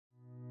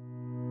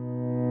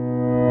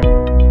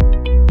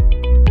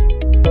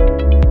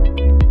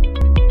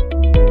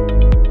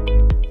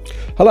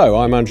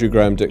Hello, I'm Andrew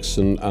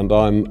Graham-Dixon and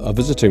I'm a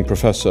visiting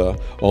professor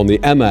on the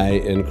MA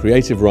in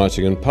Creative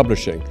Writing and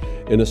Publishing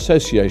in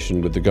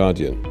association with The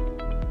Guardian.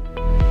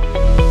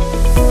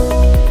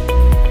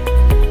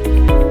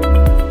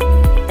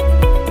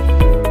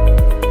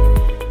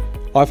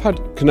 I've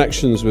had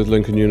connections with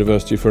Lincoln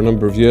University for a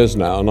number of years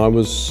now, and I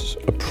was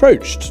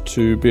approached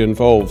to be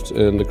involved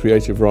in the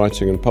Creative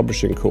Writing and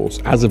Publishing course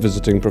as a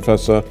visiting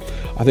professor,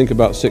 I think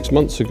about 6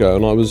 months ago,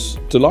 and I was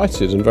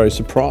delighted and very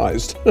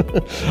surprised.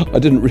 I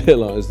didn't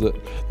realise that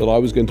I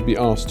was going to be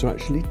asked to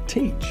actually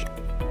teach.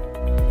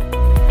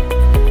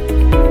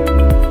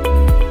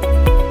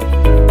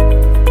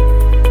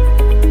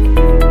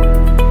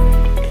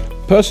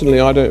 Personally,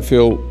 I don't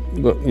feel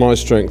that my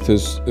strength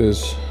is,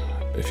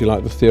 if you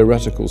like, the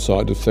theoretical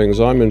side of things.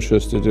 I'm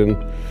interested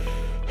in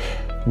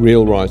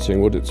real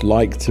writing, what it's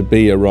like to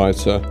be a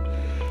writer,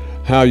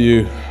 how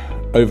you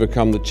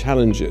overcome the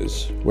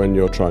challenges when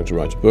you're trying to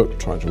write a book,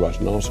 trying to write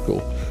an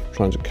article,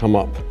 trying to come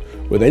up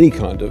with any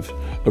kind of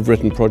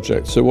written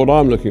project. So what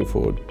I'm looking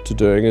forward to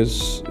doing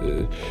is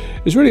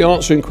really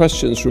answering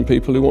questions from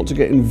people who want to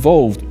get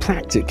involved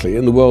practically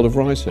in the world of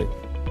writing.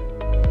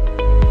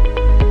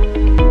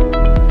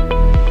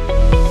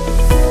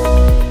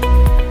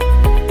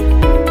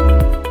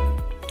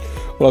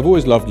 Well, I've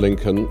always loved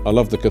Lincoln. I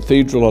love the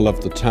cathedral, I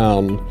love the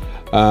town,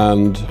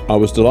 and I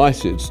was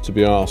delighted to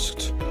be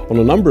asked on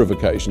a number of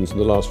occasions in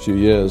the last few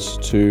years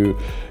to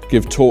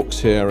give talks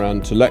here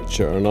and to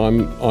lecture, and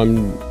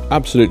I'm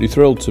absolutely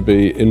thrilled to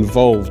be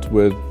involved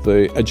with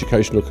the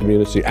educational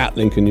community at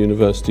Lincoln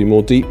University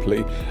more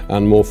deeply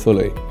and more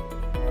fully.